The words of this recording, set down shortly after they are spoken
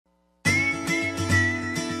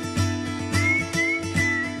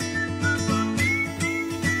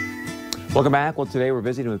Welcome back. Well, today we're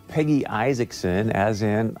visiting with Peggy Isakson, as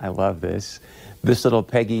in, I love this. This little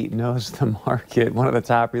Peggy knows the market, one of the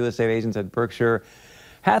top real estate agents at Berkshire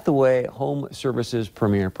Hathaway Home Services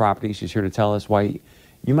Premier Property. She's here to tell us why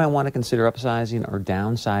you might want to consider upsizing or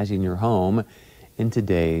downsizing your home in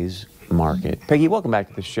today's market. Peggy, welcome back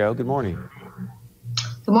to the show. Good morning.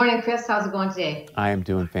 Good morning, Chris. How's it going today? I am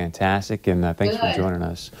doing fantastic, and thanks for joining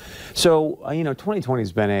us. So, 2020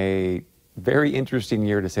 has been a very interesting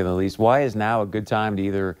year, to say the least. Why is now a good time to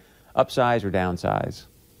either upsize or downsize?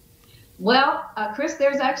 Well, Chris,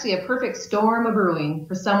 there's actually a perfect storm of brewing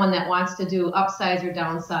for someone that wants to do upsize or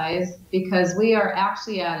downsize, because we are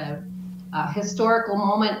actually at a historical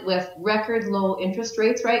moment with record low interest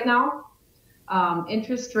rates right now.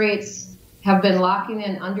 Interest rates have been locking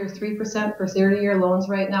in under 3% for 30-year loans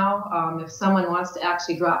right now. If someone wants to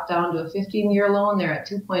actually drop down to a 15-year loan, they're at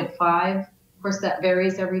 2.5. Of course, that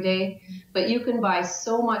varies every day, but you can buy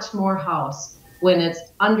so much more house when it's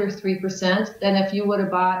under 3% than if you would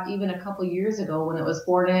have bought even a couple years ago when it was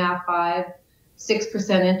 4.5%, 5%,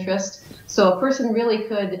 6% interest. So a person really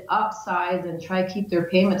could upsize and try to keep their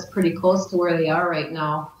payments pretty close to where they are right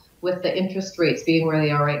now, with the interest rates being where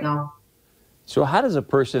they are right now. So how does a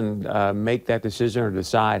person make that decision or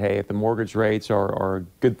decide, hey, if the mortgage rates are a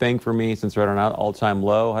good thing for me since they're at an all-time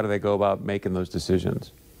low, how do they go about making those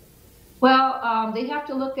decisions? Well, they have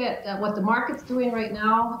to look at what the market's doing right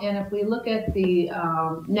now, and if we look at the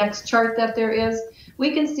next chart that there is,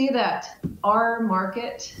 we can see that our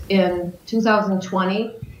market in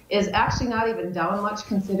 2020 is actually not even down much,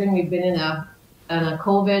 considering we've been in a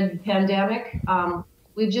COVID pandemic.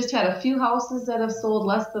 We've just had a few houses that have sold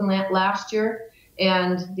less than last year,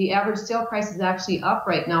 and the average sale price is actually up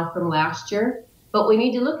right now from last year. But we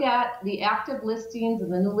need to look at the active listings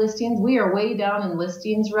and the new listings. We are way down in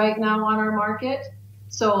listings right now on our market.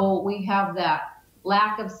 So we have that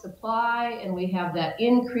lack of supply, and we have that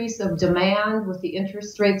increase of demand with the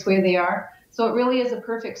interest rates where they are. So it really is a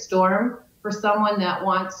perfect storm for someone that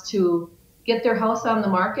wants to get their house on the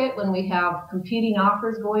market when we have competing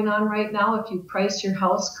offers going on right now if you price your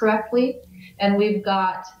house correctly. And we've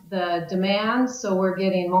got the demand, so we're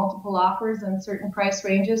getting multiple offers in certain price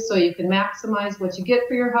ranges, so you can maximize what you get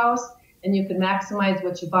for your house, and you can maximize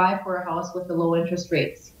what you buy for a house with the low interest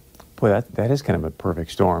rates. Boy, that is kind of a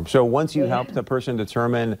perfect storm. So once you help the person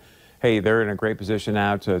determine, hey, they're in a great position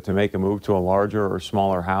now to make a move to a larger or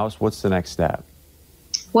smaller house, what's the next step?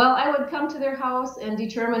 Well, I would come to their house and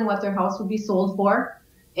determine what their house would be sold for,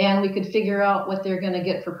 and we could figure out what they're going to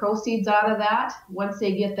get for proceeds out of that. Once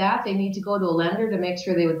they get that, they need to go to a lender to make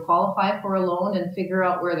sure they would qualify for a loan and figure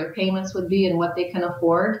out where their payments would be and what they can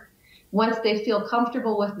afford. Once they feel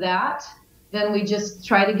comfortable with that, then we just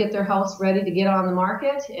try to get their house ready to get on the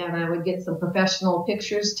market, and I would get some professional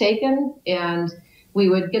pictures taken, and we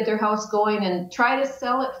would get their house going and try to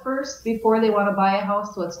sell it first before they want to buy a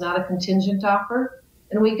house, so it's not a contingent offer.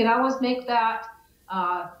 And we can always make that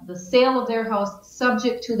the sale of their house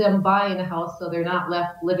subject to them buying a house, so they're not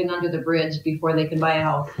left living under the bridge before they can buy a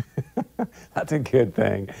house. That's a good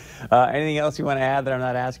thing. Anything else you want to add that I'm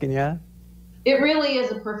not asking you? It really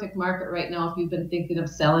is a perfect market right now if you've been thinking of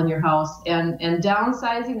selling your house. And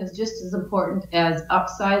downsizing is just as important as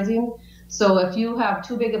upsizing. So if you have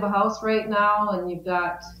too big of a house right now and you've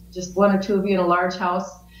got just one or two of you in a large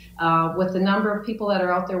house, with the number of people that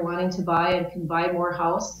are out there wanting to buy and can buy more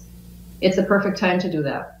house, it's a perfect time to do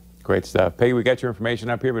that. Great stuff. Peggy, we got your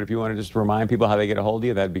information up here, but if you want to just remind people how they get a hold of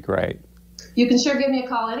you, that'd be great. You can sure give me a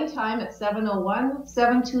call anytime at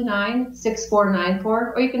 701-729-6494,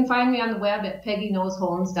 or you can find me on the web at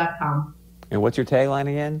peggyknowshomes.com. And what's your tagline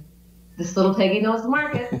again? This little Peggy knows the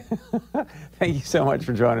market. Thank you so much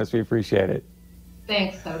for joining us. We appreciate it.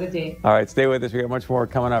 Thanks. Have a good day. All right, stay with us. We got much more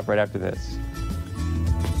coming up right after this.